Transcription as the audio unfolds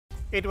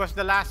It was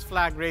the last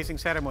flag-raising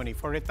ceremony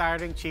for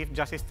retiring Chief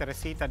Justice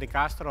Teresita De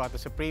Castro at the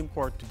Supreme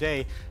Court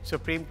today.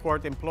 Supreme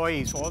Court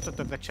employees also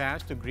took the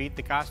chance to greet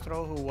De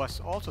Castro, who was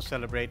also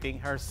celebrating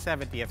her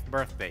 70th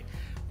birthday.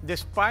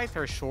 Despite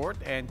her short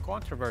and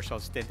controversial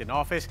stint in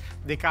office,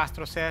 De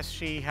Castro says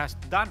she has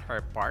done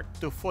her part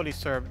to fully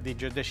serve the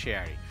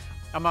judiciary.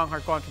 Among her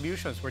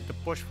contributions were to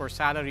push for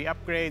salary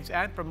upgrades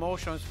and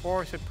promotions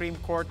for Supreme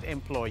Court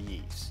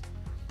employees.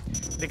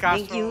 De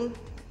Castro, thank you,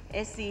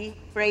 SC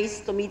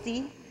Praise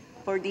Committee,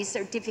 for this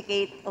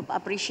certificate of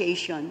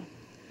appreciation.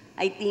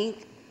 I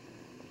think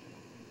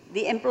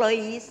the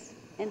employees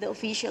and the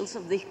officials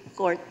of the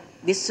court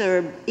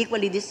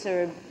equally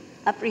deserve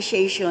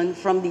appreciation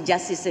from the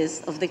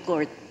justices of the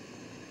court.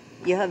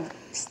 You have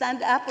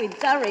stand up with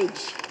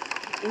courage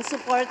in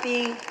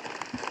supporting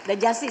the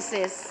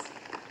justices,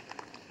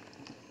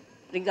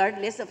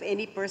 regardless of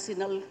any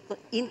personal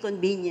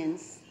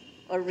inconvenience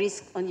or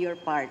risk on your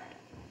part.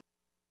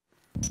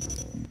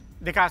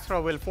 De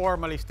Castro will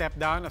formally step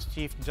down as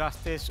Chief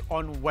Justice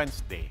on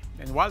Wednesday.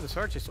 And while the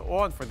search is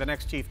on for the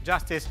next Chief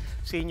Justice,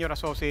 Senior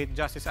Associate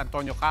Justice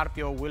Antonio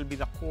Carpio will be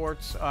the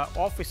court's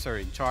officer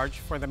in charge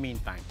for the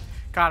meantime.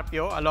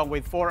 Carpio, along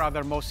with 4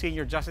 other most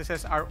senior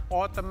justices, are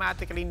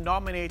automatically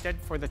nominated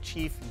for the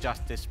Chief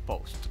Justice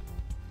post.